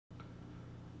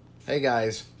Hey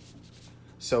guys,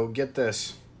 so get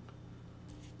this.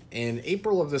 In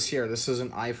April of this year, this is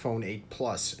an iPhone 8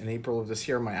 Plus. In April of this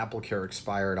year, my Apple Care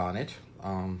expired on it.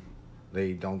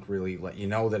 They don't really let you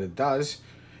know that it does.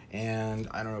 And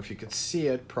I don't know if you could see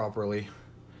it properly,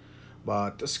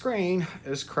 but the screen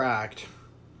is cracked.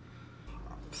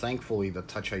 Thankfully, the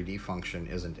Touch ID function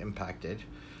isn't impacted.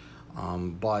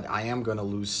 But I am going to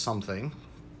lose something.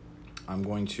 I'm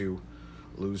going to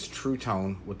lose True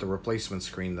Tone with the replacement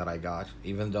screen that I got,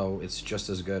 even though it's just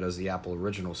as good as the Apple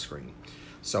original screen.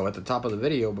 So at the top of the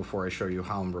video, before I show you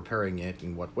how I'm repairing it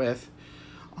and what with,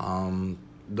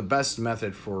 the best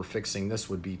method for fixing this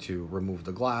would be to remove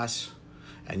the glass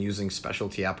and using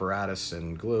specialty apparatus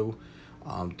and glue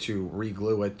to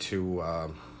re-glue it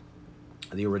to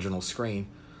the original screen,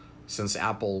 since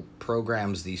Apple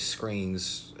programs these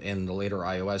screens in the later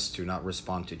iOS to not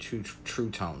respond to True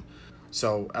Tone.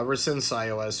 So ever since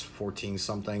iOS 14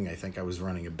 something, I think I was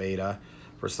running a beta.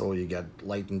 First of all, you get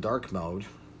light and dark mode,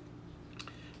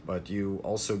 but you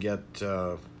also get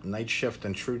night shift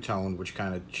and True Tone, which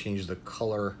kind of change the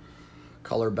color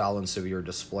balance of your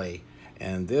display.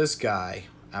 And this guy,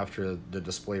 after the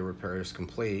display repair is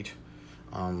complete,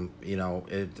 you know,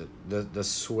 the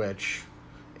switch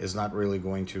is not really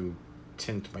going to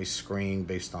tint my screen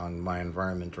based on my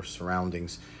environment or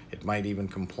surroundings. It might even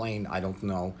complain, I don't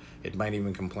know, it might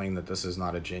even complain that this is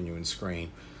not a genuine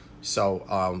screen.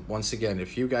 So once again,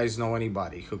 if you guys know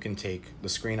anybody who can take the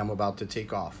screen I'm about to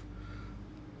take off,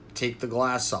 take the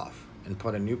glass off and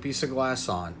put a new piece of glass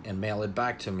on and mail it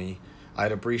back to me,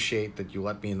 I'd appreciate that you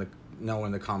let me know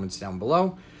in the comments down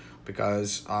below,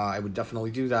 because I would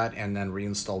definitely do that and then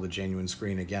reinstall the genuine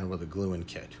screen again with a glue-in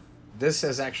kit. This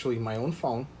is actually my own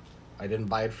phone. I didn't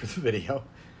buy it for the video.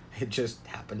 It just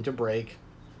happened to break,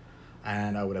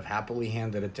 and I would have happily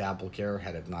handed it to Apple Care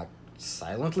had it not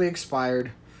silently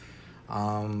expired.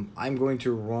 I'm going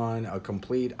to run a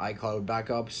complete iCloud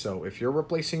backup, so if you're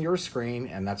replacing your screen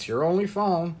and that's your only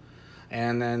phone,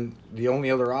 and then the only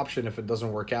other option if it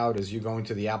doesn't work out is you going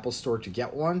to the Apple store to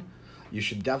get one, you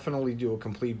should definitely do a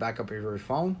complete backup of your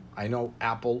phone. I know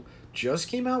Apple just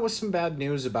came out with some bad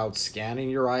news about scanning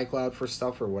your iCloud for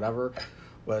stuff or whatever,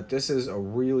 but this is a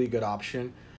really good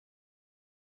option.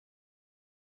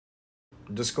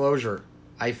 Disclosure,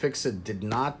 iFixit did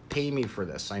not pay me for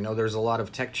this. I know there's a lot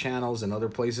of tech channels and other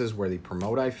places where they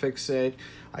promote iFixit.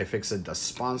 iFixit does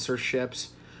sponsorships.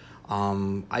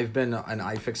 I've been an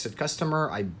iFixit customer.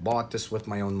 I bought this with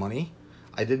my own money.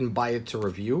 I didn't buy it to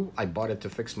review. I bought it to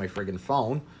fix my friggin'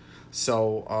 phone.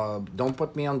 So don't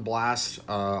put me on blast.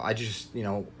 I just, you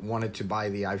know, wanted to buy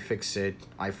the iFixit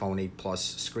iPhone 8 Plus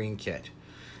screen kit.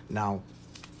 Now,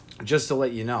 just to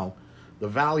let you know, the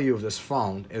value of this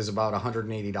phone is about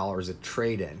 $180 at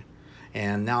trade-in.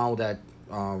 And now that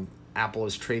Apple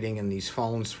is trading in these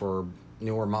phones for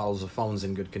newer models of phones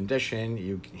in good condition,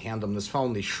 you hand them this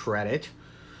phone, they shred it.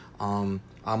 I'm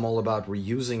all about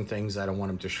reusing things. I don't want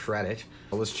them to shred it.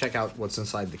 So let's check out what's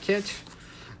inside the kit.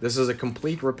 This is a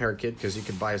complete repair kit because you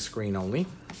could buy a screen only,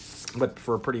 but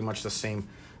for pretty much the same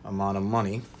amount of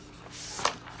money.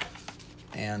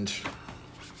 And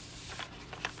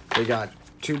we got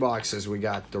two boxes. We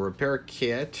got the repair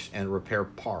kit and repair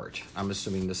part. I'm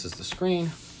assuming this is the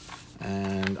screen,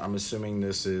 and I'm assuming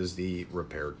this is the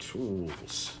repair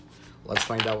tools. Let's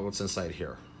find out what's inside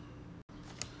here.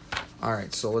 All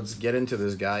right, so let's get into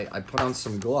this guy. I put on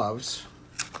some gloves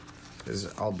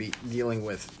because I'll be dealing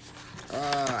with,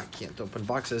 I can't open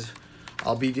boxes.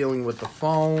 I'll be dealing with the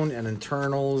phone and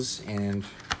internals and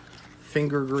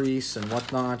finger grease and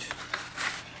whatnot.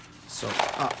 So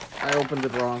I opened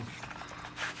it wrong.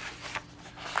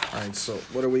 All right, so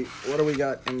what do we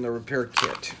got in the repair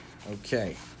kit?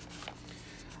 Okay,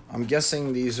 I'm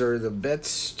guessing these are the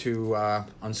bits to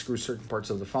unscrew certain parts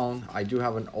of the phone. I do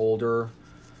have an older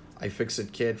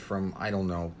iFixit kit from, I don't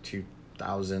know,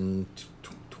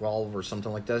 2012 or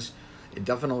something like this. It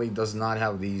definitely does not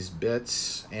have these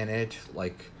bits in it,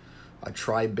 like a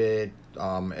tri-bit.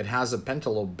 It has a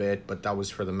pentalobe bit, but that was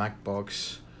for the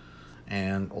MacBooks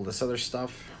and all this other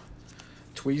stuff.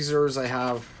 Tweezers I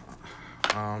have.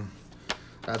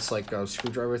 That's like a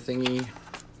screwdriver thingy,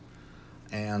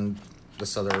 and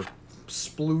this other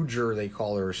splooger they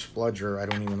call it, or spludger, I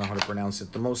don't even know how to pronounce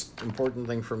it. The most important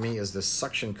thing for me is this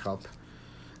suction cup,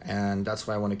 and that's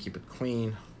why I want to keep it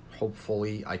clean.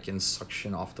 Hopefully I can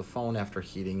suction off the phone after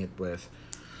heating it with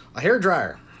a hair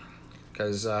dryer,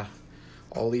 because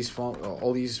all these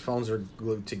phones are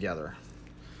glued together.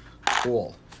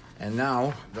 Cool. And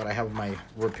now that I have my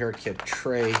repair kit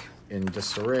tray in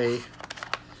disarray,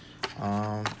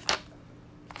 I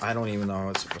don't even know how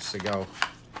it's supposed to go.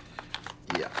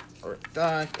 Yeah, like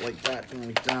that, and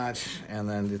like that, and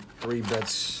then the 3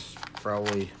 bits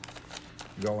probably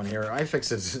go in here.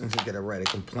 iFixit's gonna write a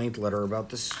complaint letter about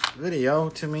this video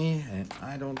to me, and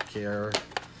I don't care.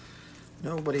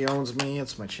 Nobody owns me.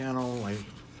 It's my channel. I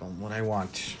film what I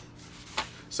want.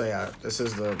 So yeah, this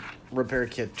is the repair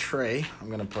kit tray. I'm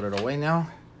gonna put it away now.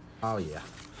 Oh yeah,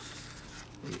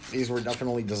 these were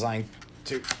definitely designed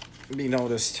to be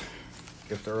noticed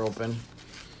if they're open,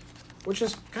 which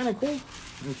is kind of cool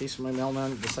in case my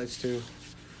mailman decides to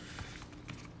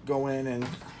go in and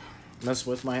mess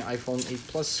with my iPhone 8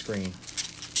 Plus screen.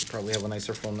 You probably have a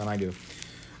nicer phone than I do.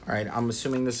 All right, I'm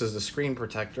assuming this is the screen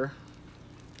protector.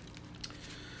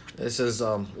 This is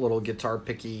a little guitar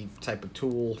picky type of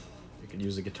tool. You could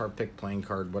use a guitar pick, playing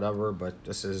card, whatever, but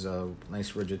this is a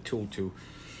nice rigid tool to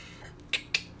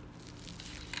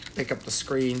pick up the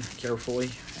screen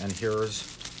carefully. And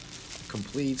here's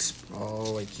complete,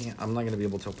 oh, I'm not gonna be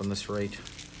able to open this right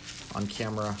on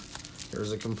camera.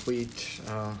 There's a complete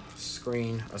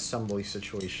screen assembly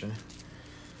situation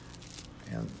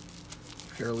and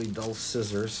fairly dull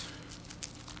scissors.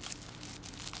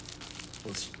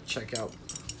 Let's check out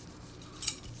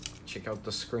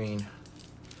the screen.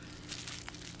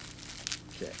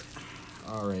 Okay,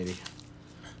 alrighty.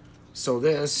 So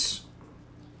this,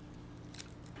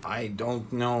 I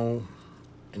don't know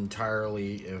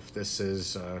entirely if this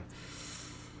is a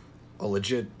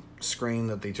legit screen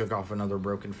that they took off another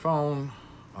broken phone,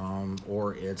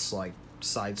 or it's like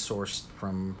side sourced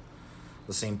from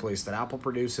the same place that Apple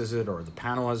produces it, or the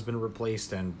panel has been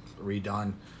replaced and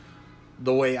redone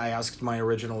the way I asked my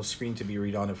original screen to be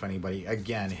redone. If anybody,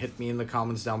 again, hit me in the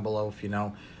comments down below if you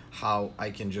know how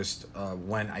I can just,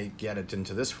 when I get it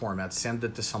into this format, send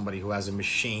it to somebody who has a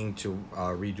machine to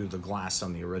redo the glass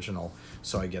on the original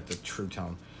so I get the true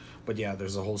tone. But yeah,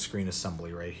 there's a whole screen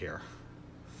assembly right here.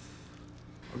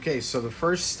 Okay, so the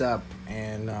first step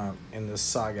in this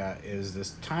saga is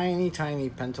this tiny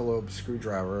pentalobe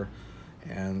screwdriver,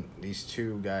 and these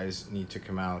 2 guys need to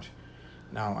come out.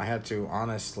 Now, I had to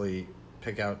honestly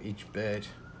pick out each bit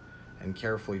and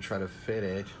carefully try to fit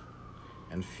it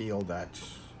and feel that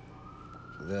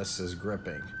this is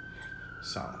gripping.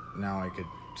 So now I could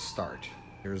start.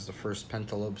 Here's the first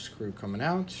pentalobe screw coming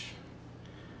out.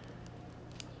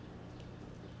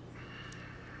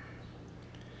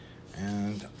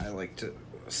 And I like to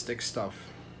stick stuff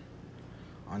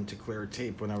onto clear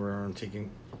tape whenever I'm taking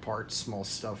apart small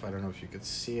stuff. I don't know if you could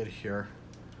see it here,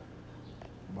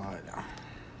 but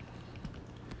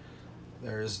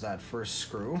there's that first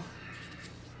screw.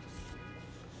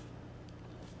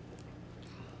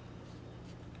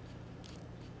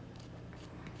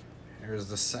 Here's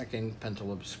the second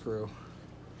pentalobe screw.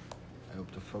 I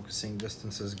hope the focusing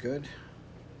distance is good.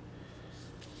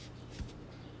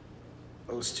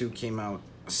 Those 2 came out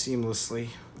seamlessly.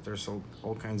 There's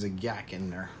all kinds of gack in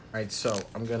there. All right, so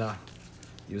I'm gonna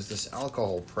use this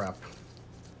alcohol prep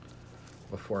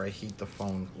before I heat the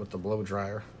phone with the blow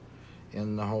dryer,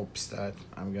 in the hopes that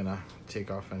I'm gonna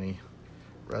take off any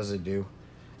residue.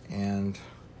 And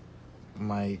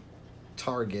my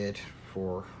target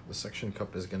for the suction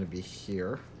cup is gonna be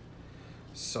here.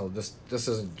 So this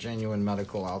is a genuine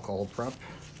medical alcohol prep,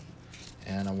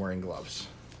 and I'm wearing gloves.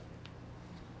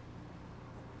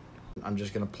 I'm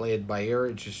just gonna play it by ear.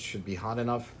 It just should be hot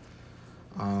enough.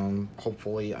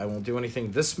 Hopefully I won't do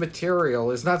anything. This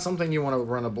material is not something you want to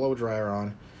run a blow dryer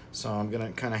on, so I'm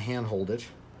gonna kind of hand hold it,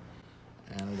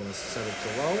 and I'm gonna set it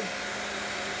to low,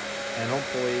 and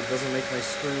hopefully it doesn't make my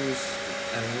screws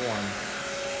and one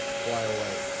fly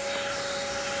away.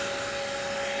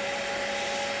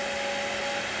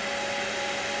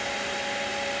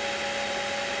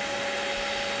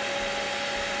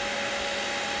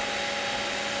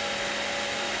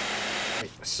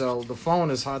 So the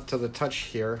phone is hot to the touch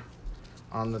here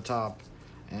on the top,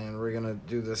 and we're gonna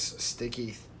do this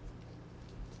sticky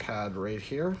pad right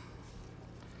here,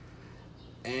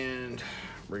 and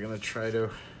we're gonna try to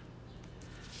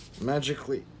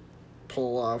magically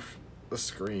pull off the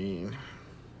screen.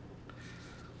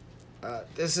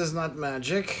 This is not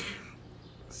magic,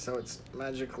 so it's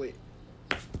magically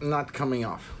not coming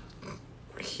off.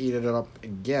 Heated it up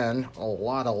again a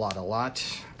lot,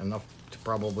 enough to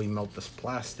probably melt this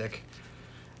plastic.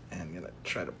 And I'm gonna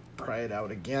try to pry it out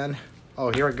again.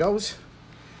 Oh, here it goes.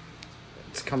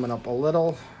 It's coming up a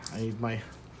little. I need my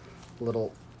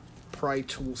little pry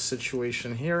tool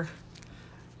situation here.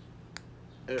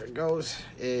 There it goes.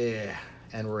 Yeah,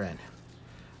 and we're in.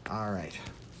 All right.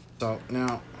 So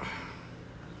now,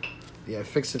 the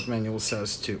iFixit manual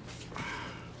says to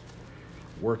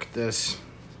work this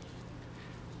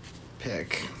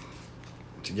pick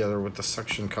together with the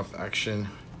suction cup action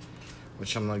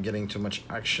which I'm not getting too much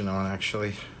action on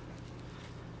actually,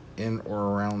 in or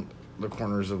around the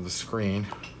corners of the screen.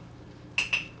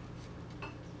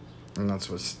 And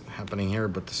that's what's happening here,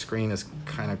 but the screen is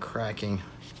kind of cracking.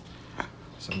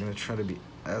 So I'm gonna try to be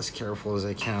as careful as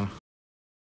I can.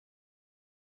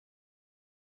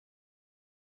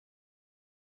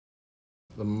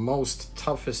 The most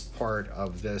toughest part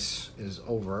of this is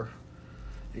over.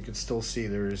 You can still see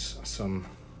there's some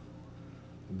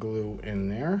glue in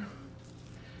there,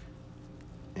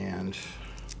 and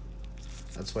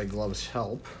that's why gloves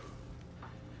help.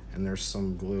 And there's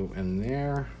some glue in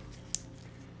there,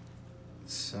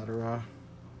 etc.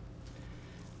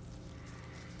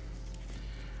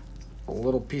 A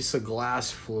little piece of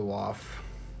glass flew off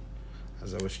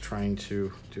as I was trying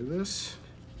to do this,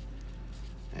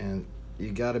 and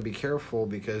you got to be careful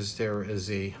because there is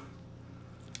a,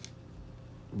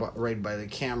 but right by the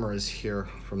cameras here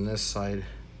from this side,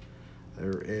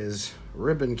 there is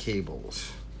ribbon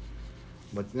cables.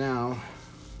 But now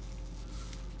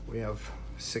we have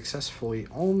successfully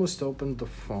almost opened the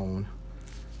phone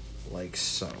like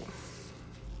so.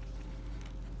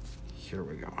 Here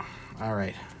we go. All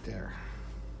right, there.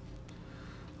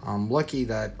 I'm lucky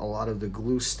that a lot of the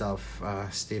glue stuff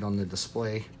stayed on the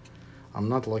display. I'm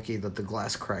not lucky that the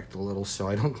glass cracked a little, so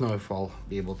I don't know if I'll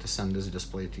be able to send this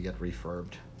display to get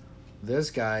refurbed.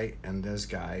 This guy and this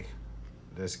guy,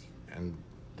 this and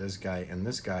this guy and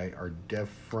this guy are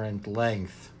different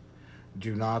length.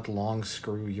 Do not long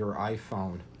screw your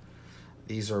iPhone.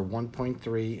 These are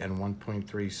 1.3 and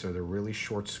 1.3, so they're really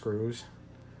short screws.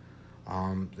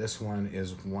 This one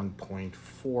is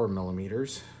 1.4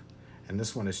 millimeters. And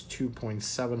this one is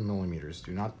 2.7 millimeters.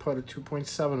 Do not put a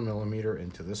 2.7 millimeter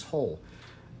into this hole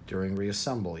during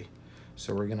reassembly.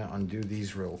 So we're gonna undo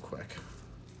these real quick.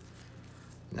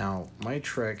 Now, my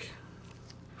trick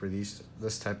for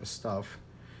this type of stuff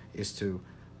is to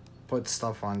put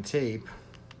stuff on tape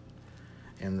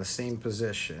in the same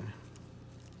position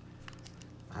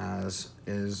as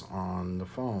is on the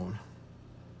phone,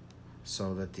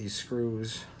 so that these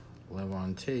screws live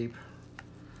on tape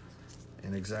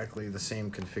in exactly the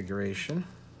same configuration.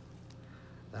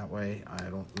 That way I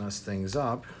don't mess things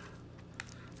up.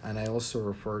 And I also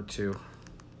refer to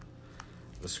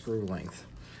the screw length.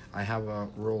 I have a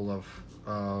roll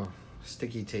of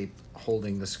sticky tape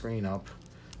holding the screen up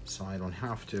so I don't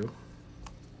have to.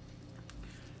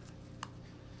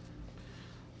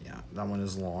 Yeah, that one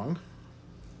is long.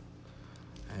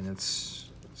 And it's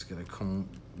gonna come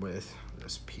with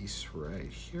this piece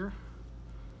right here,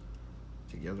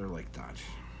 together like that.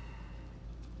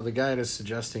 The guide is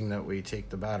suggesting that we take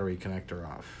the battery connector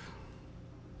off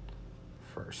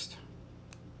first,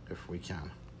 if we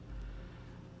can.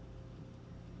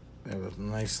 We have a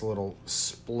nice little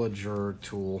splidger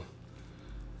tool.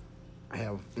 I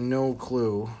have no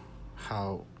clue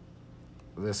how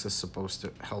this is supposed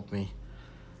to help me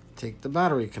take the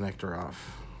battery connector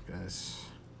off, guys.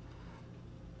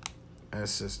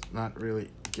 This is not really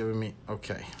giving me,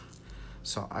 okay.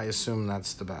 So I assume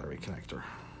that's the battery connector.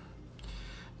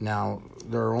 Now,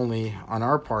 there are only, on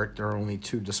our part, there are only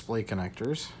two display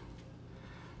connectors.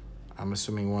 I'm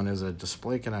assuming one is a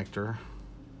display connector,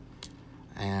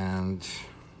 and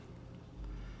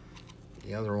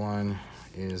the other one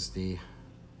is the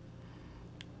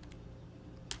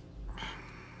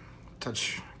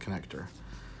touch connector.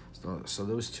 So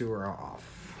those two are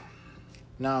off.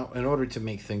 Now, in order to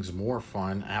make things more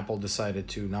fun, Apple decided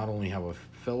to not only have a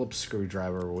Phillips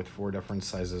screwdriver with 4 different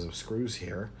sizes of screws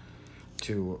here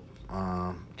to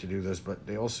do this, but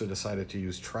they also decided to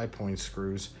use tri-point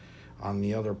screws on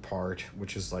the other part,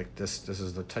 which is like this. This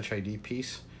is the Touch ID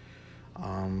piece,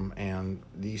 and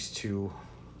these two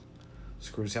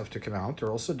screws have to come out. They're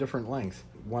also different length.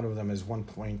 One of them is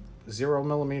 1.0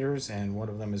 millimeters and one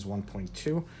of them is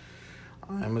 1.2.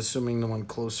 I'm assuming the one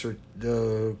closer to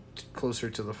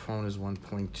the phone is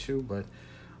 1.2, but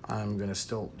I'm gonna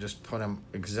still just put them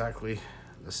exactly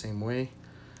the same way.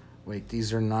 Wait,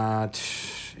 these are not,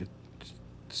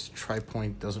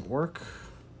 tri-point doesn't work.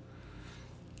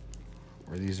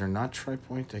 Or these are not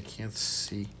tri-point, I can't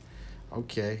see.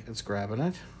 Okay, it's grabbing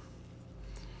it.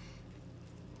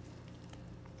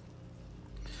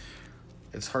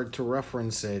 It's hard to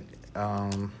reference it.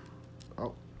 Oh,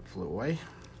 flew away.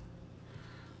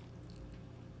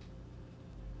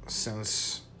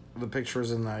 Since the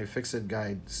pictures in the iFixit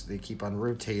guides, they keep on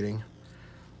rotating,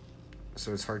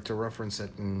 so it's hard to reference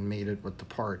it and mate it with the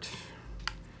part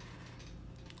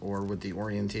or with the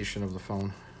orientation of the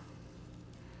phone.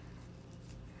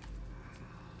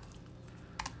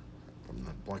 I'm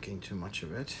not blocking too much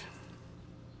of it.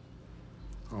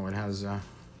 Oh, it has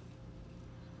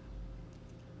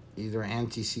either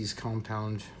anti-seize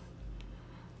compound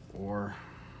or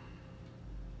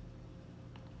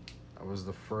that was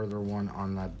the further one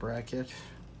on that bracket.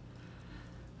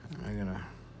 I'm gonna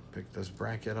pick this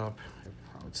bracket up.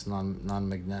 It's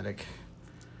non-magnetic.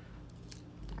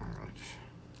 All right,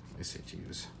 I say to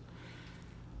use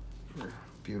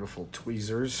beautiful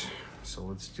tweezers. So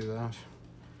let's do that.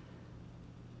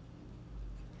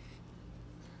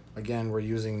 Again, we're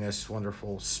using this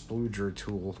wonderful splooger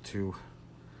tool to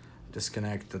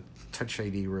disconnect the Touch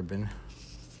ID ribbon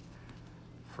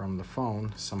from the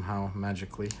phone somehow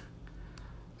magically.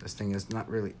 This thing is not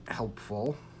really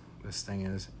helpful. This thing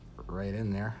is right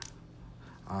in there.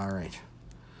 All right.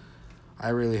 I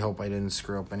really hope I didn't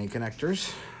screw up any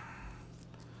connectors.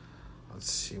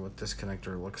 Let's see what this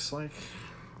connector looks like.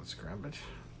 Let's grab it.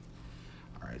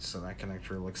 All right, so that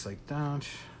connector looks like that.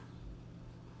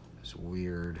 It's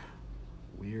weird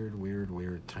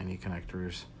tiny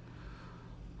connectors.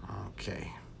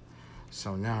 Okay,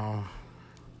 so now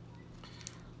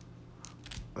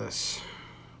this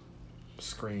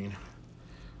screen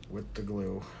with the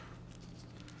glue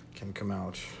can come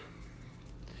out,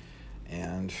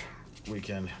 and we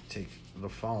can take the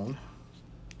phone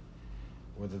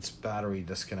with its battery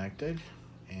disconnected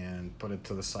and put it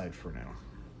to the side for now.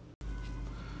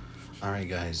 All right,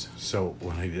 guys, so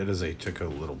what I did is I took a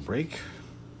little break,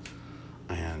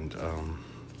 and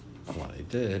what I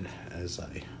did is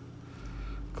I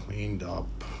cleaned up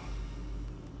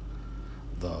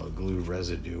the glue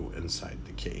residue inside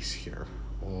the case here,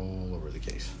 all over the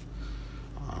case.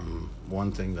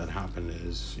 One thing that happened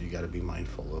is you got to be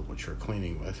mindful of what you're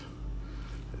cleaning with.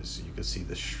 As you can see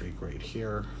the streak right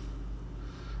here,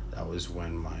 that was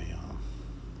when my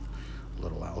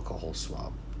little alcohol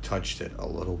swab touched it a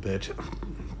little bit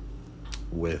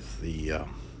with the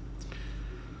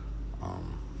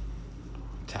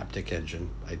Taptic engine.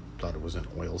 I thought it was an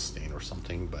oil stain or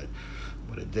something, but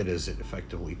what it did is it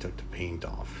effectively took the paint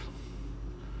off,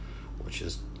 which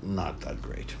is not that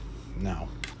great. Now,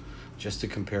 just to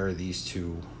compare these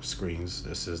two screens,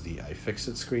 this is the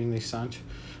iFixit screen they sent.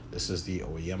 This is the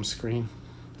OEM screen.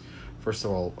 First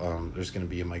of all, there's going to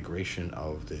be a migration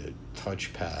of the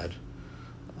touchpad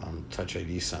Touch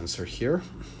ID sensor here,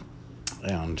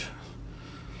 and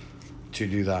to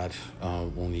do that,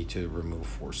 we'll need to remove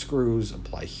 4 screws,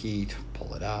 apply heat,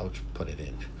 pull it out, put it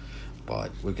in.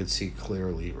 But we could see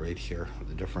clearly right here,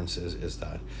 the difference is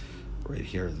that right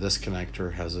here, this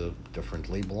connector has a different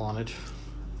label on it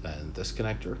than this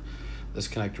connector. This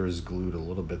connector is glued a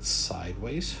little bit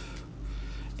sideways,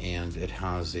 and it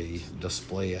has a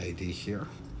display ID here.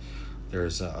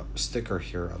 There's a sticker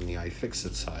here on the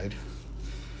iFixit side.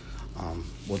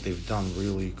 What they've done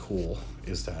really cool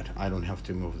is that I don't have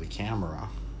to move the camera.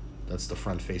 That's the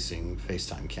front-facing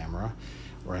FaceTime camera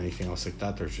or anything else like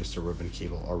that. There's just a ribbon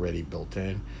cable already built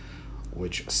in,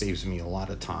 which saves me a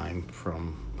lot of time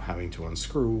from having to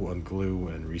unscrew,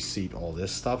 unglue, and reseat all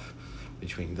this stuff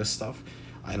between this stuff.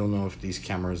 I don't know if these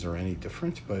cameras are any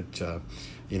different, but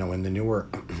you know, in the newer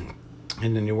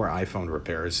iPhone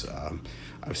repairs,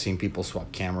 I've seen people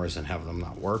swap cameras and have them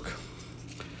not work.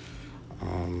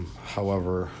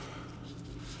 However,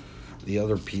 the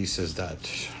other piece is that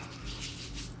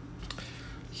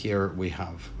here we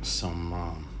have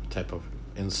some type of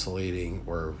insulating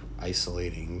or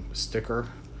isolating sticker,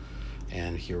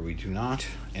 and here we do not.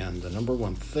 And the number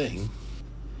one thing,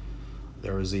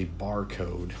 there is a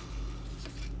barcode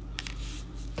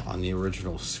on the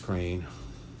original screen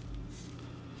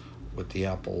with the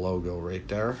Apple logo right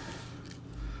there,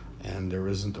 and there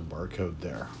isn't a barcode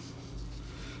there.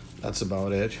 That's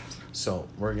about it. So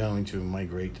we're going to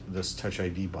migrate this Touch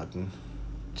ID button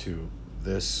to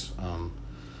this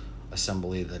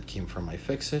assembly that came from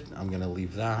iFixit. I'm gonna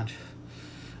leave that.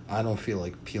 I don't feel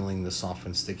like peeling this off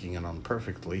and sticking it on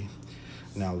perfectly.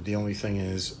 Now, the only thing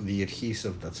is the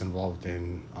adhesive that's involved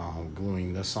in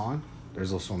gluing this on.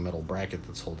 There's also a metal bracket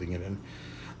that's holding it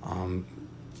in.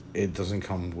 It doesn't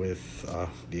come with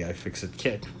the iFixit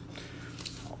kit,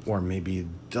 or maybe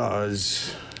it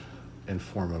does in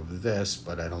form of this,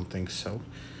 but I don't think so.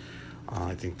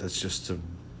 I think that's just a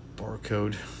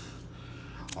barcode.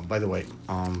 By the way,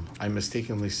 I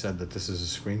mistakenly said that this is a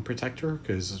screen protector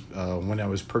because when I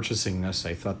was purchasing this,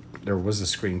 I thought there was a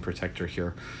screen protector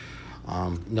here.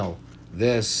 No,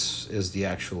 this is the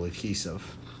actual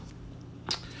adhesive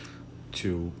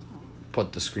to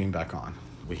put the screen back on.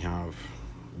 We have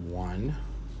 1,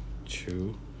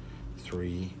 2,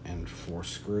 3, and 4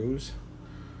 screws.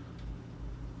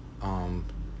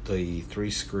 The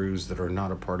 3 screws that are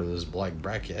not a part of this black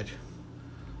bracket,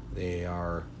 they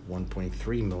are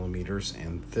 1.3 millimeters,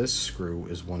 and this screw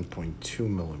is 1.2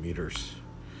 millimeters.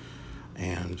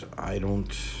 And I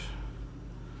don't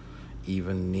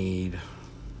even need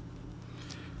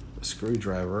a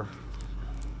screwdriver,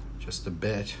 just a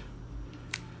bit,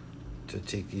 to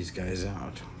take these guys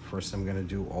out. First, I'm gonna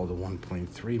do all the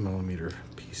 1.3 millimeter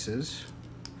pieces.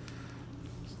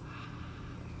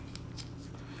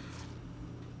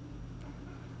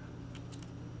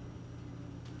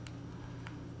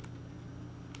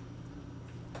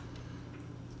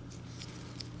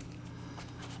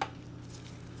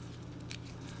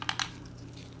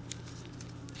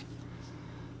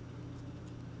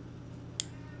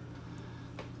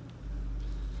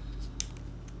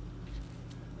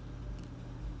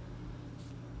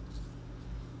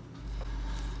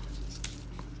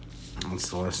 That's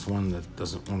the last one that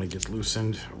doesn't want to get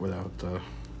loosened without the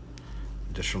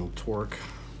additional torque.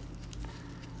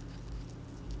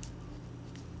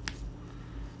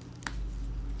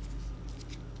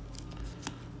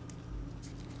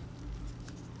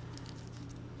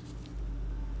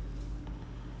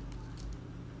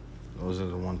 Those are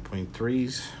the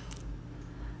 1.3s,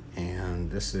 and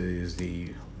this is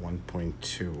the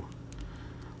 1.2.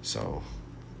 So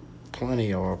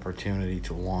plenty of opportunity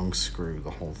to long screw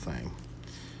the whole thing.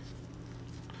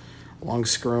 Long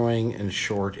screwing, in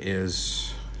short,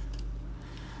 is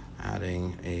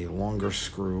adding a longer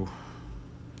screw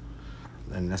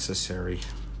than necessary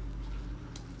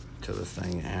to the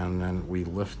thing, and then we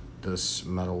lift this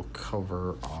metal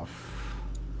cover off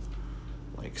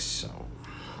like so.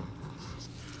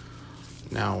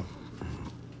 Now,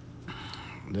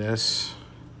 this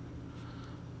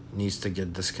needs to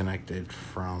get disconnected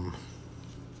from,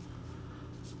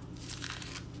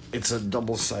 it's a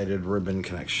double-sided ribbon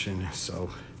connection, so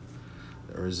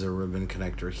there is a ribbon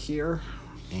connector here,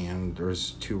 and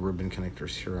there's two ribbon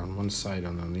connectors here on one side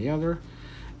and on the other,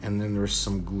 and then there's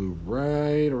some glue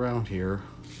right around here,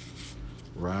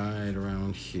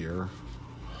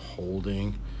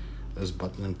 holding this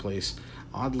button in place.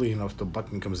 Oddly enough, the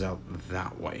button comes out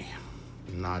that way,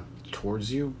 not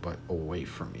towards you, but away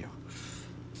from you.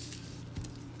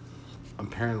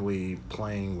 Apparently,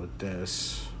 playing with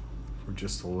this for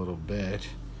just a little bit,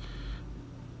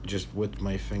 just with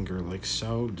my finger like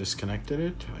so, disconnected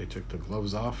it. I took the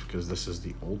gloves off because this is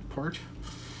the old part.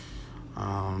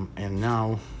 And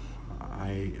now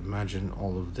I imagine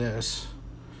all of this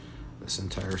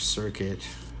entire circuit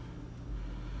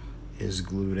is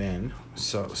glued in.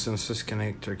 So since this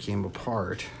connector came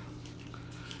apart,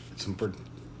 it's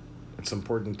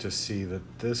important to see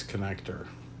that this connector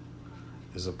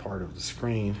is a part of the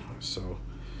screen. So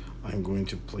I'm going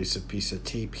to place a piece of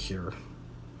tape here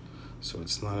so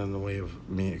it's not in the way of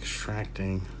me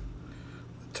extracting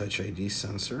the Touch ID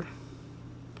sensor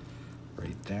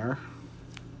right there.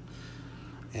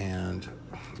 And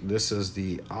this is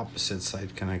the opposite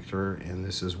side connector, and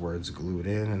this is where it's glued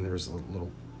in, and there's a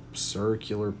little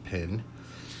circular pin,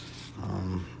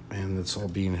 and it's all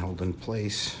being held in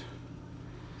place.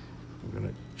 I'm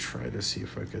gonna try to see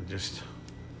if I could just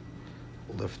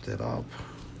lift it up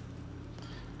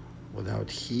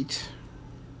without heat.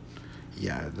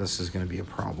 Yeah, this is gonna be a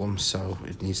problem, so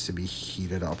it needs to be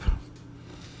heated up.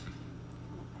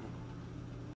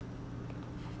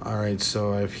 All right,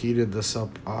 so I've heated this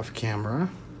up off camera,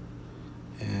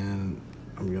 and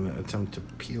I'm gonna attempt to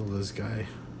peel this guy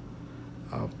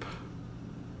up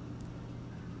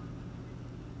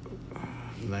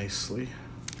nicely.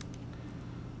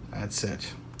 That's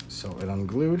it. So it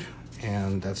unglued,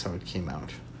 and that's how it came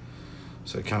out.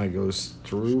 So it kind of goes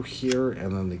through here,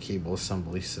 and then the cable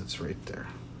assembly sits right there.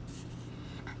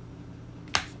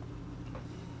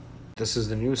 This is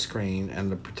the new screen,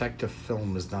 and the protective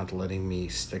film is not letting me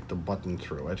stick the button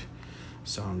through it.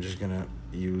 So I'm just gonna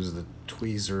use the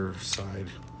tweezer side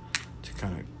to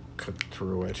kind of cut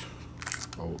through it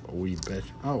a wee bit.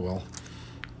 Oh well.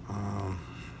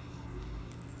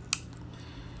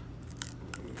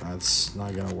 That's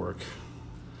not gonna work.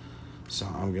 So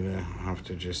I'm gonna have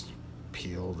to just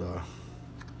peel the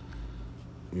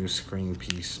new screen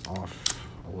piece off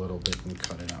a little bit and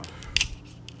cut it out.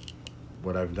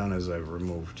 What I've done is I've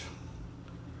removed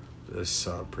this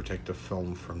protective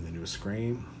film from the new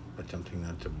screen, attempting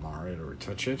not to mar it or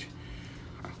touch it.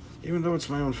 Even though it's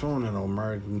my own phone, and I'll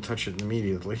mar it and touch it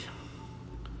immediately.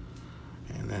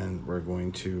 And then we're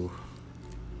going to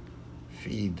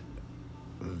feed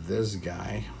this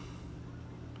guy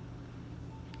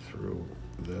through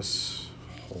this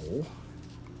hole,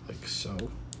 like so.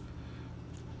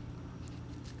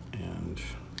 And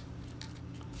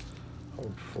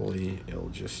hopefully it'll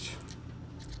just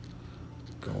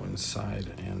go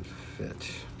inside and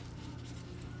fit.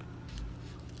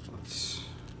 Let's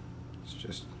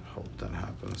just hope that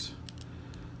happens.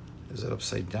 Is it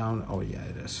upside down? Oh yeah,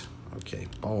 it is. Okay,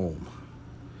 boom.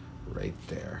 Right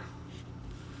there.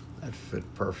 That fit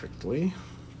perfectly.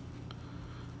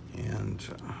 And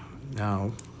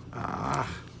now,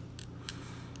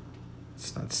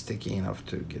 it's not sticky enough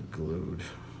to get glued.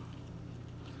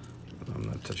 I'm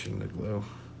not touching the glue.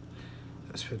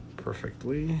 This fit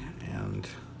perfectly, and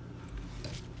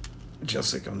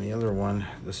just like on the other one,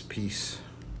 this piece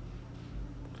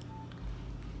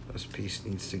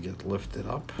needs to get lifted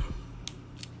up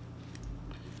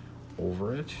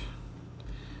over it,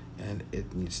 and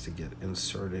it needs to get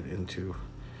inserted into,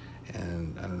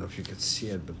 and I don't know if you could see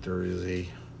it, but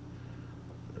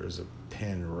there's a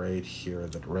pin right here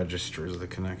that registers the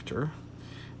connector,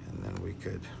 and then we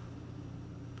could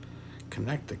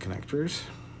connect the connectors,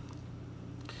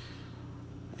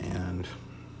 and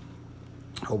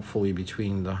hopefully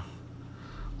between the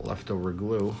leftover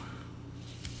glue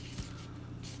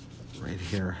right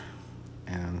here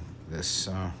and this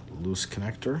loose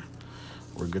connector,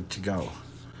 we're good to go.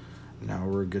 Now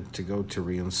we're good to go to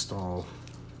reinstall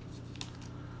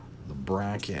the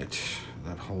bracket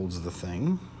that holds the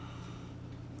thing,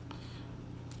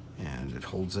 and it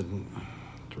holds it in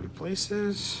 3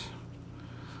 places.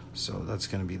 So that's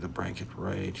going to be the bracket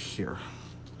right here.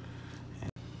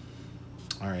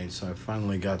 All right, so I've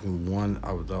finally gotten one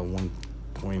of the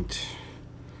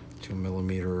 1.2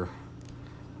 millimeter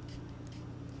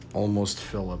almost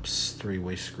Phillips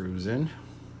 3-way screws in.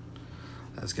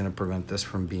 That's going to prevent this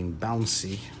from being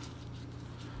bouncy,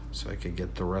 so I could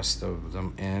get the rest of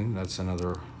them in. That's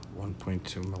another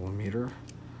 1.2 millimeter.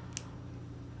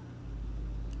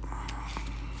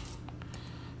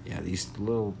 Yeah, these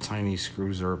little tiny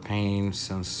screws are a pain,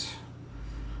 since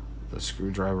the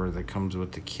screwdriver that comes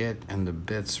with the kit and the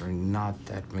bits are not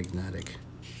that magnetic.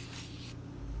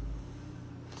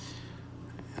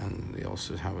 And they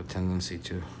also have a tendency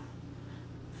to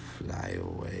fly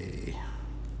away.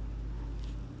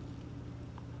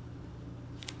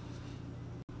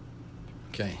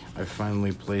 Okay, I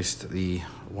finally placed the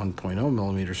 1.0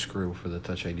 millimeter screw for the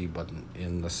Touch ID button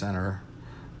in the center,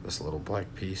 this little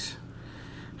black piece.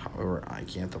 However, I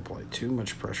can't apply too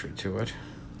much pressure to it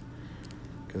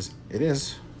because it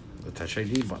is the Touch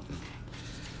ID button.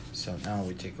 So now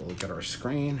we take a look at our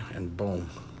screen, and boom,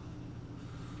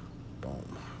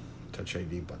 boom, Touch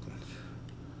ID button.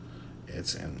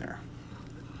 It's in there.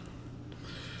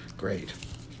 Great.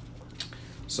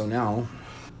 So now,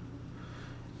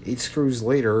 8 screws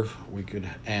later, we could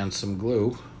add some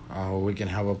glue. We can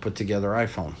have a put together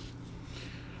iPhone.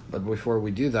 But before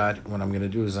we do that, what I'm going to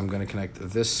do is I'm going to connect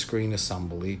this screen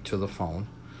assembly to the phone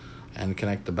and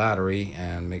connect the battery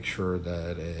and make sure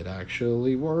that it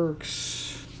actually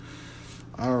works.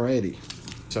 Alrighty.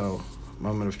 So,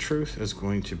 moment of truth is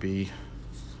going to be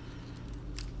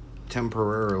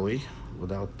temporarily,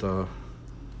 without the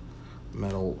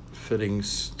metal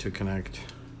fittings to connect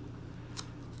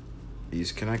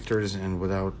these connectors, and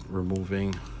without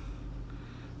removing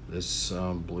this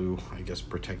blue, I guess,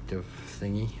 protective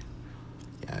thingy.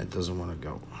 Yeah, it doesn't want to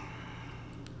go.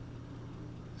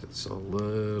 It's a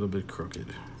little bit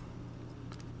crooked.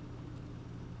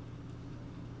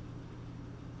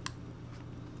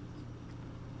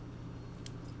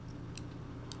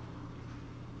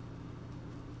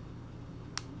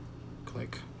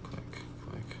 Click, click,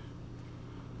 click.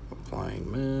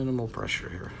 Applying minimal pressure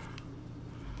here.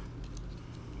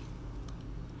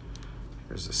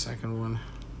 Here's the second one.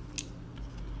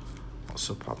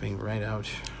 Also popping right out.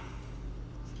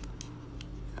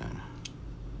 And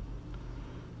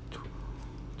to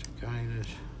guide it.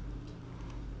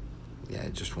 Yeah,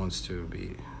 it just wants to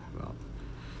be about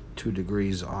 2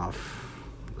 degrees off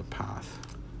the path.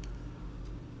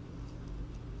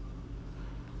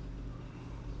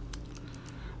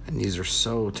 And these are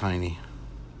so tiny.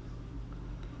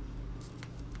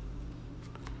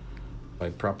 I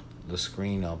propped the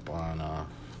screen up on a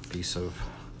piece of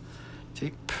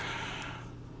tape,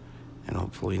 and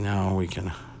hopefully now we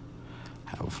can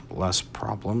have less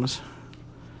problems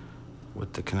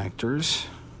with the connectors.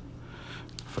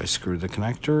 If I screw the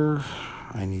connector,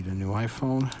 I need a new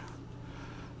iPhone,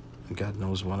 and God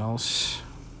knows what else.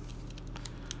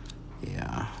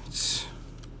 Yeah, it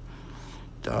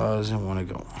doesn't want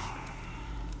to go.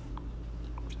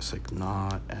 Just like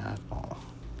not at all.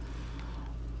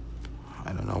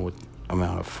 I don't know what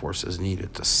amount of force is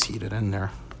needed to seat it in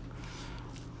there,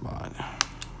 but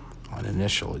on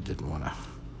initial it didn't want to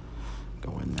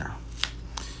go in there.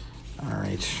 All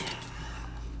right,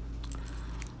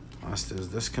 last is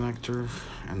this connector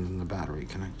and then the battery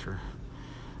connector.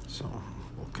 So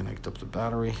we'll connect up the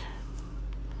battery.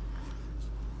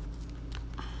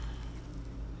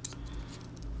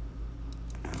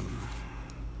 And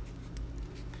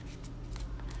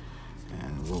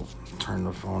will turn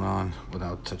the phone on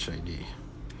without Touch ID,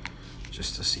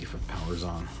 just to see if it powers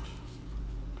on.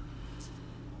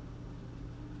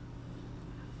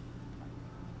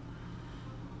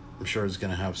 I'm sure it's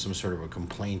gonna have some sort of a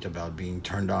complaint about being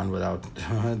turned on without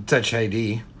Touch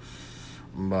ID,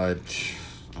 but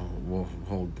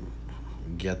we'll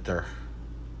get there.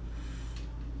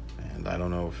 And I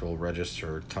don't know if it'll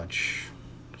register touch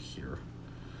here.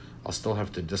 I'll still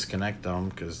have to disconnect them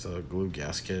because the glue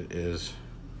gasket is,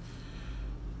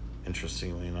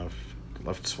 interestingly enough,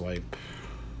 left swipe.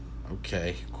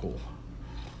 Okay, cool.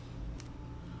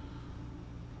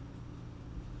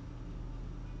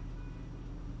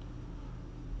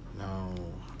 No,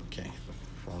 okay, the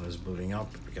phone is booting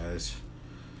up because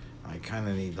I kind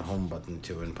of need the home button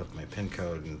to input my PIN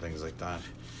code and things like that.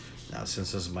 Now,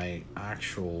 since this is my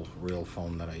actual real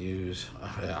phone that I use,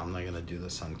 I'm not gonna do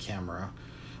this on camera,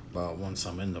 but once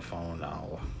I'm in the phone,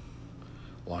 I'll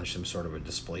launch some sort of a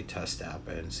display test app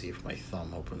and see if my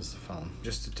thumb opens the phone.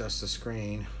 Just to test the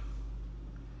screen,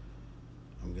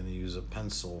 I'm gonna use a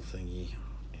pencil thingy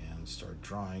and start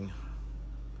drawing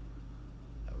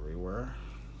everywhere.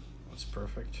 That's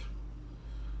perfect.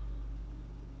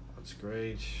 That's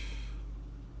great.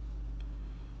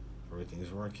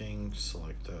 Everything's working.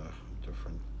 Select a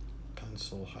different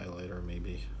pencil, highlighter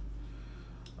maybe.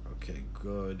 Okay,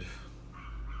 good.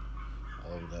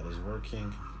 All of that is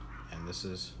working, and this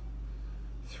is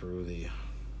through the,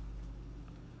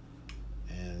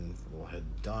 and we'll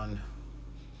hit done.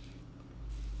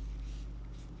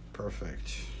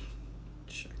 Perfect.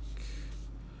 Check.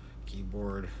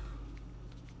 Keyboard.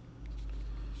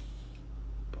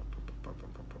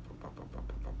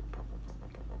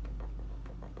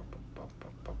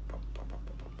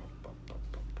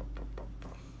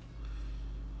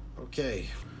 Okay,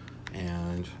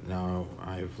 and now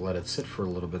I've let it sit for a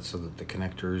little bit so that the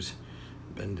connectors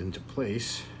bend into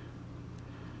place.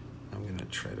 I'm gonna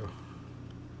try to,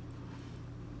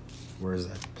 where's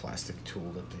that plastic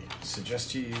tool that they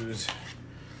suggest you use?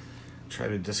 Try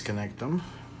to disconnect them.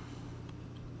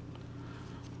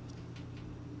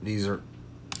 These are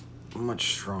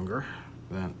much stronger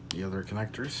than the other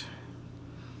connectors.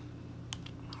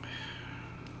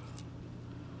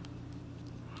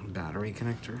 Battery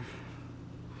connector.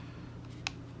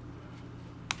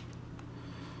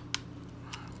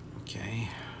 Okay.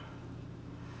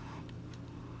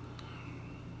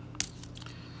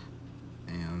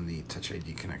 And the Touch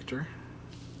ID connector.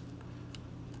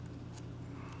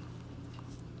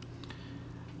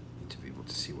 Need to be able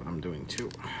to see what I'm doing too.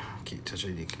 Okay, Touch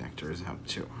ID connector is out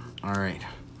too. All right.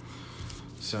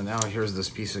 So now here's this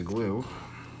piece of glue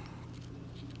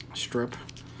strip.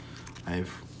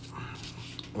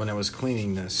 When I was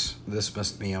cleaning this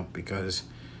messed me up because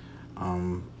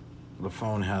the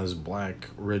phone has black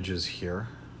ridges here,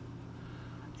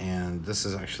 and this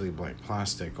is actually black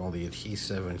plastic. All the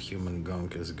adhesive and human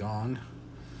gunk is gone,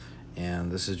 and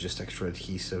this is just extra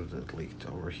adhesive that leaked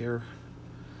over here.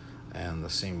 And the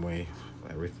same way,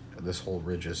 this whole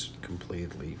ridge is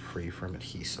completely free from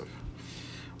adhesive.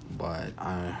 But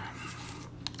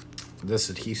this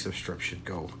adhesive strip should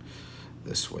go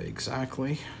this way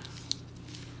exactly,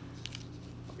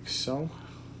 like so.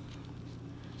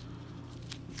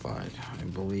 But I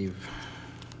believe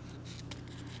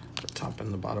the top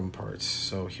and the bottom parts.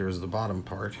 So here's the bottom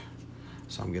part.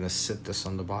 So I'm gonna sit this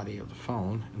on the body of the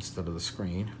phone instead of the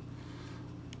screen,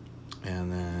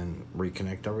 and then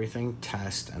reconnect everything,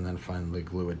 test, and then finally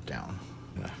glue it down.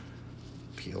 I'm gonna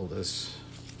peel this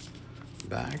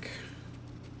back,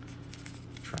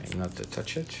 trying not to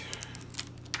touch it.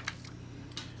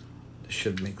 This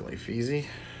should make life easy,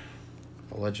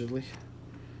 allegedly.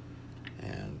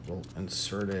 And we'll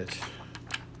insert it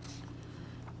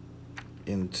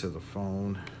into the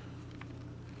phone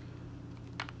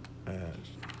at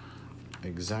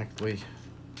exactly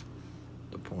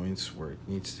the points where it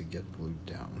needs to get glued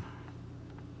down.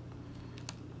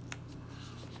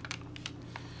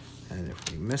 And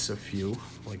if we miss a few,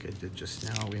 like I did just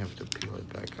now, we have to peel it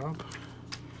back up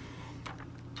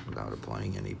without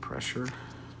applying any pressure.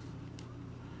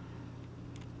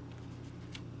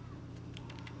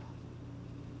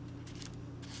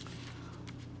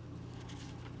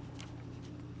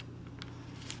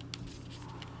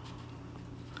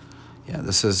 Yeah,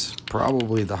 this is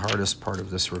probably the hardest part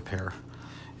of this repair,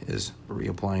 is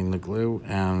reapplying the glue,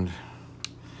 and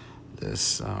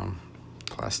this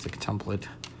plastic template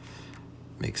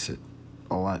makes it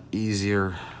a lot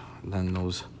easier than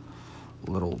those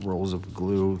little rolls of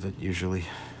glue that usually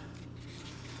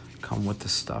come with the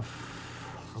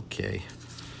stuff. Okay,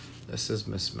 this is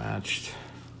mismatched.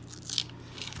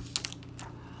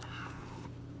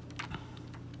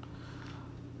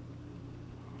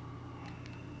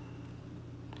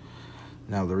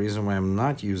 Now the reason why I'm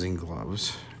not using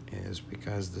gloves is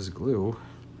because this glue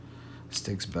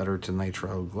sticks better to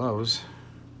nitrile gloves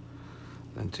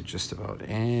than to just about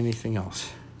anything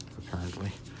else,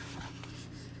 apparently.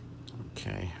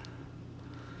 Okay,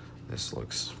 this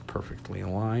looks perfectly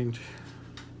aligned.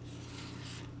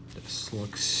 This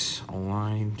looks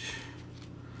aligned.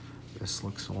 This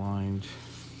looks aligned.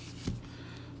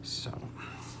 So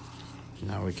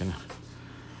now we can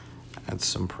add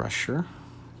some pressure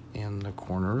in the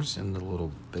corners, in the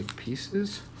little big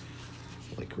pieces,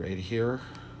 like right here.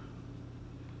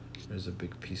 There's a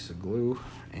big piece of glue,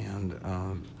 and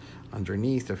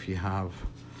underneath, if you have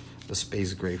the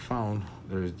space gray phone,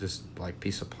 there's this black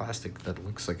piece of plastic that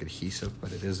looks like adhesive,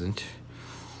 but it isn't.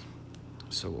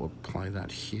 So we'll apply that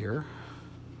here,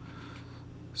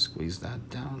 squeeze that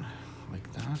down like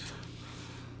that.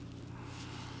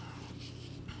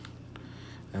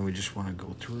 And we just want to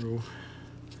go through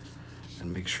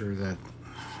and make sure that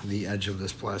the edge of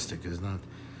this plastic is not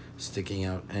sticking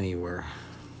out anywhere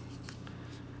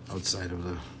outside of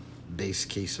the base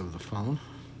case of the phone.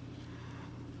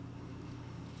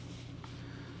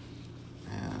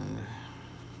 And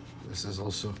this is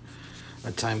also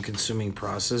a time-consuming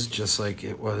process, just like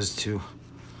it was to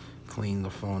clean the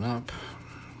phone up.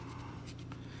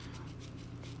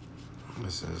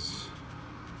 This is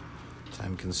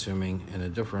time-consuming in a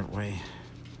different way.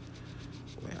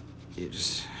 You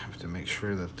just have to make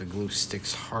sure that the glue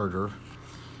sticks harder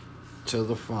to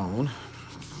the phone,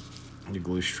 the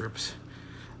glue strips,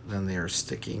 than they are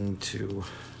sticking to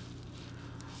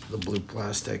the blue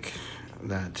plastic.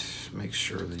 That makes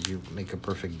sure that you make a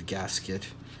perfect gasket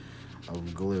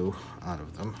of glue out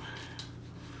of them.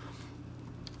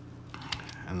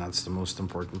 And that's the most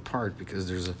important part, because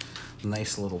there's a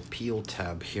nice little peel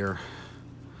tab here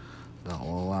that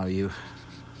will allow you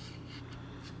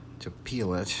to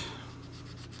peel it.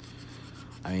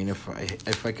 I mean,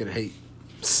 if I could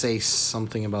say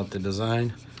something about the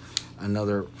design,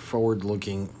 another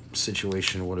forward-looking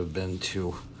situation would have been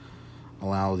to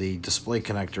allow the display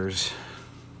connectors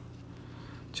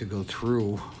to go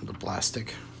through the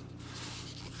plastic,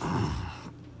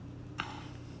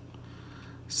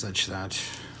 such that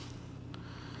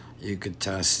you could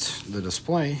test the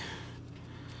display,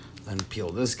 then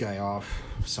peel this guy off,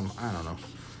 I don't know,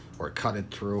 or cut it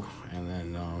through, and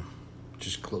then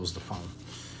just close the phone.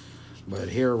 But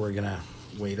here we're gonna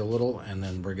wait a little, and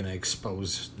then we're gonna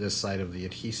expose this side of the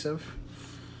adhesive.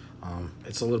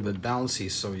 It's a little bit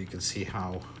bouncy, so you can see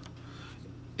how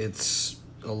it's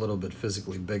a little bit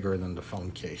physically bigger than the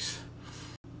phone case.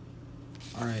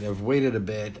 All right, I've waited a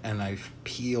bit, and I've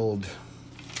peeled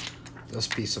this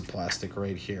piece of plastic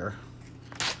right here.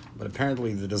 But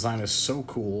apparently the design is so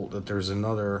cool that there's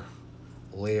another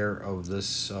layer of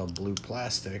this blue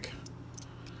plastic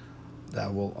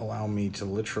that will allow me to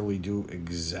literally do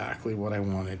exactly what I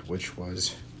wanted, which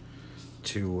was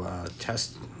to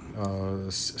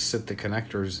sit the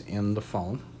connectors in the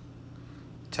phone,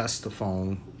 test the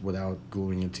phone without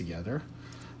gluing it together,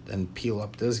 then peel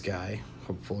up this guy,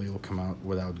 hopefully it'll come out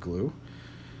without glue,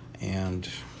 and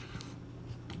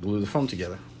glue the phone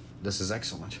together. This is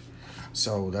excellent.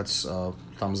 So that's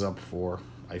thumbs up for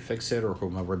iFixit or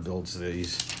whomever builds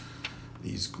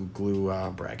these glue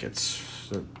brackets,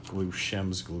 glue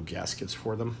shims, glue gaskets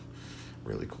for them.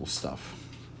 Really cool stuff.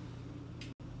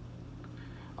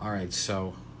 All right,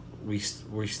 so we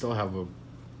still have a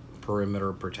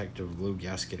perimeter protective glue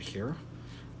gasket here.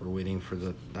 We're waiting for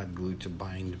that glue to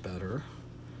bind better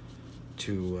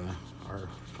to our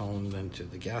phone than to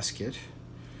the gasket.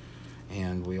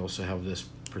 And we also have this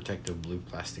protective blue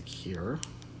plastic here.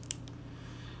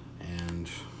 And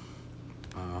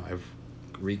I've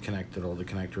reconnected all the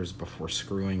connectors before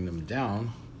screwing them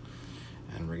down,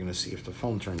 and we're gonna see if the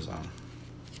phone turns on.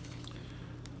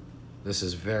 This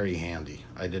is very handy.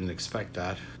 I didn't expect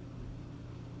that.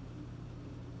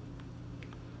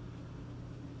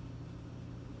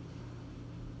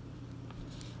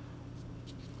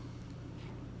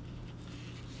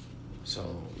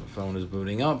 So the phone is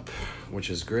booting up, which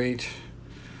is great.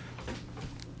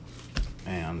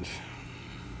 And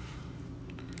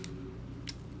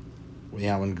we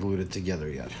haven't glued it together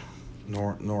yet,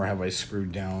 nor have I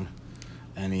screwed down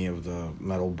any of the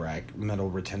metal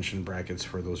retention brackets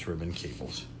for those ribbon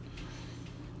cables.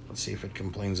 Let's see if it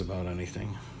complains about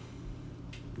anything.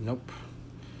 Nope.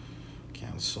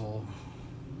 Cancel.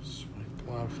 Swipe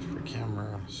left for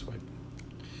camera.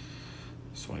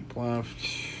 Swipe left.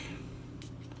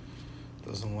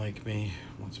 Doesn't like me.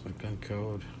 What's my PIN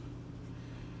code?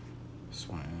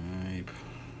 Swipe.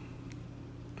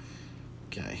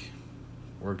 Okay.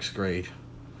 Works great.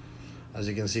 As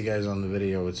you can see, guys, on the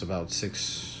video, it's about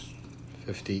 6:50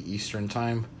 12:50 Eastern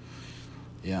time.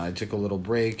 Yeah, I took a little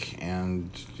break, and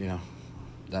you know,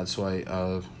 that's why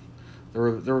the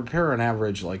repair on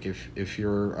average, like if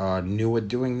you're new at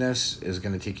doing this, is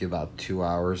going to take you about 2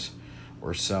 hours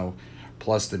or so,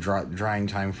 plus the drying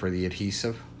time for the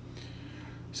adhesive.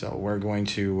 So we're going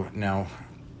to now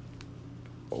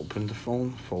open the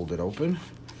phone, fold it open,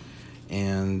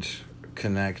 and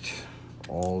connect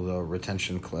all the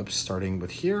retention clips, starting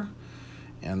with here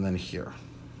and then here.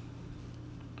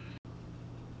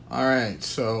 All right,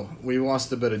 so we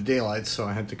lost a bit of daylight, so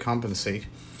I had to compensate,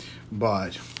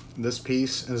 but this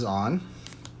piece is on.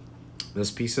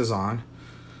 This piece is on,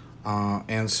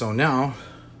 and so now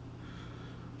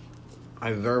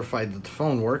I verified that the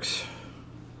phone works.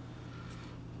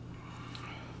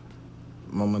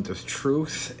 Moment of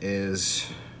truth is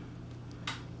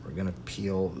we're gonna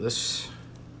peel this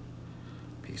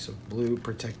piece of blue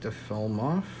protective film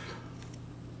off.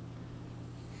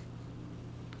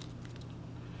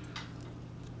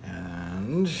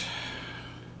 And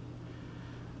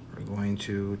we're going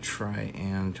to try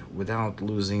and, without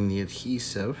losing the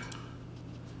adhesive,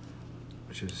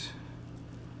 which is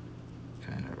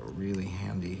kind of really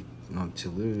handy not to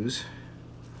lose,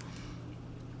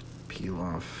 peel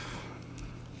off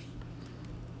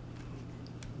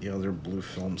the other blue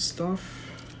film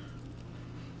stuff.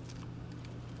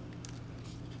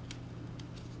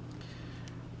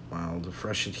 While the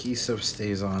fresh adhesive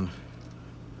stays on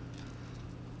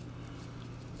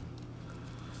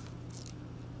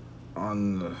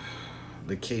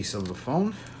the case of the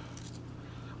phone.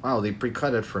 Wow, they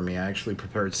pre-cut it for me. I actually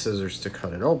prepared scissors to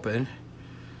cut it open,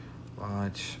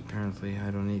 but apparently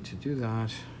I don't need to do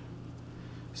that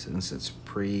since it's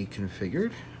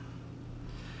pre-configured.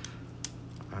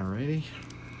 Alrighty.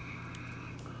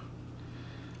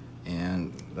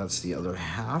 And that's the other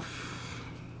half.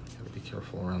 Gotta be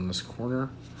careful around this corner.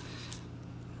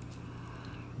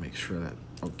 Make sure that,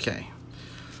 okay.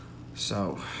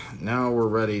 So now we're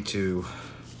ready to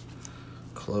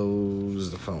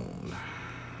close the phone.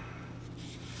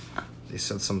 They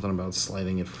said something about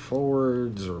sliding it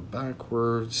forwards or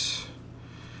backwards.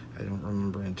 I don't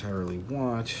remember entirely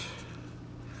what,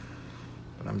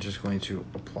 but I'm just going to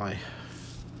apply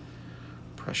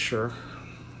pressure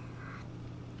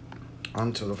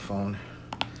onto the phone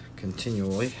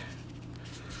continually,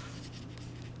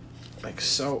 like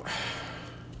so.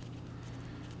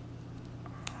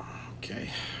 Okay.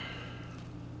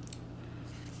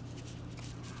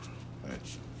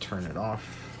 Turn it off.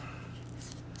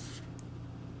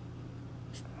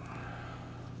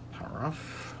 Power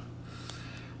off.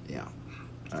 Yeah.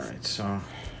 All right, so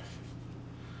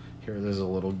here there's a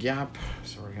little gap,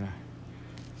 so we're gonna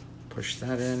push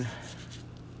that in.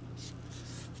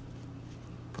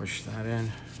 Push that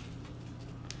in.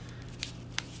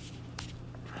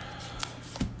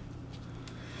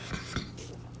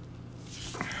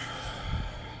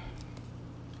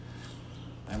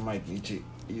 I might need to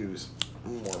use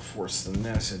more force than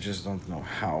this. I just don't know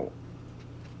how.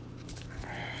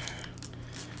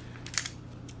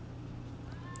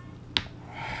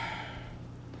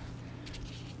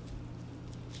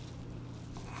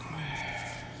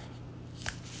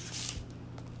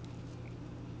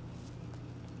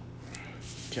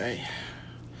 Okay.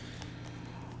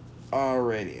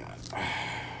 Alrighty.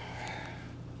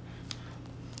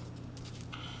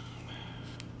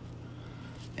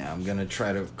 Yeah, I'm gonna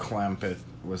try to clamp it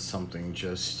with something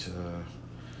just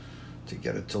to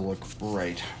get it to look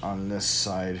right on this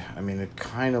side. I mean, it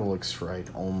kind of looks right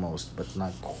almost, but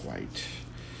not quite.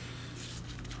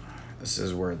 This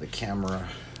is where the camera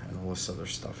and all this other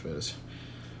stuff is.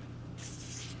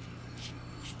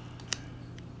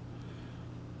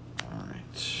 All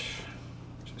right,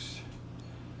 just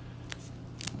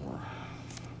more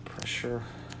pressure.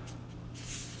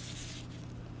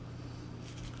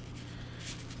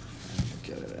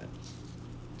 Get it in.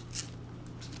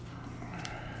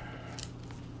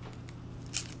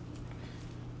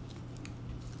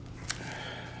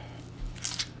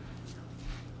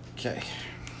 Okay.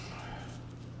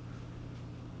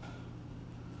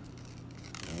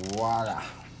 Voila.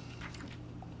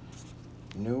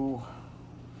 New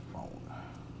phone.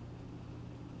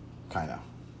 Kinda.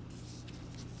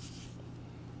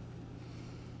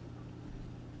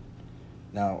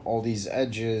 Now, all these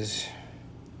edges,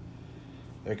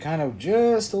 they're kind of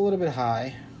just a little bit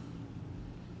high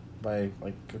by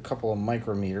like a couple of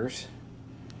micrometers.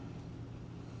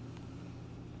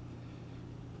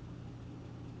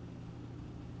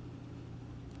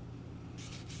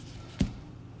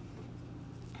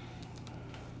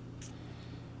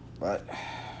 But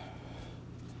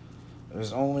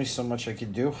there's only so much I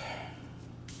could do.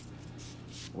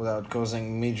 without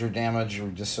causing major damage or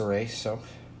disarray, so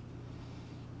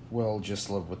we'll just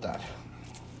live with that.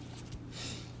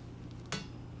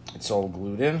 It's all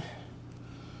glued in.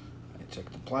 I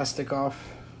took the plastic off.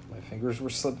 My fingers were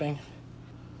slipping.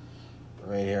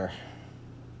 Right here.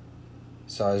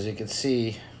 So as you can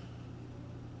see,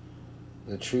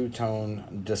 the True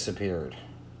Tone disappeared.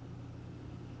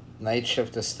 Night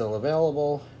Shift is still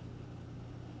available.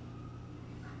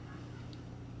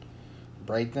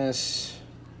 Brightness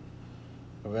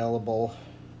available.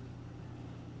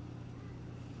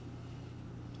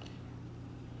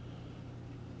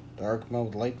 Dark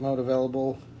mode, light mode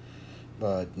available,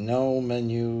 but no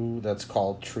menu that's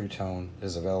called True Tone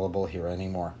is available here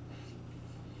anymore.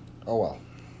 Oh well.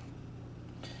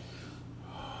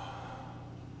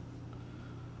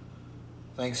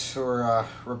 Thanks for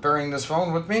repairing this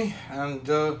phone with me, and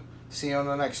see you on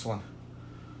the next one.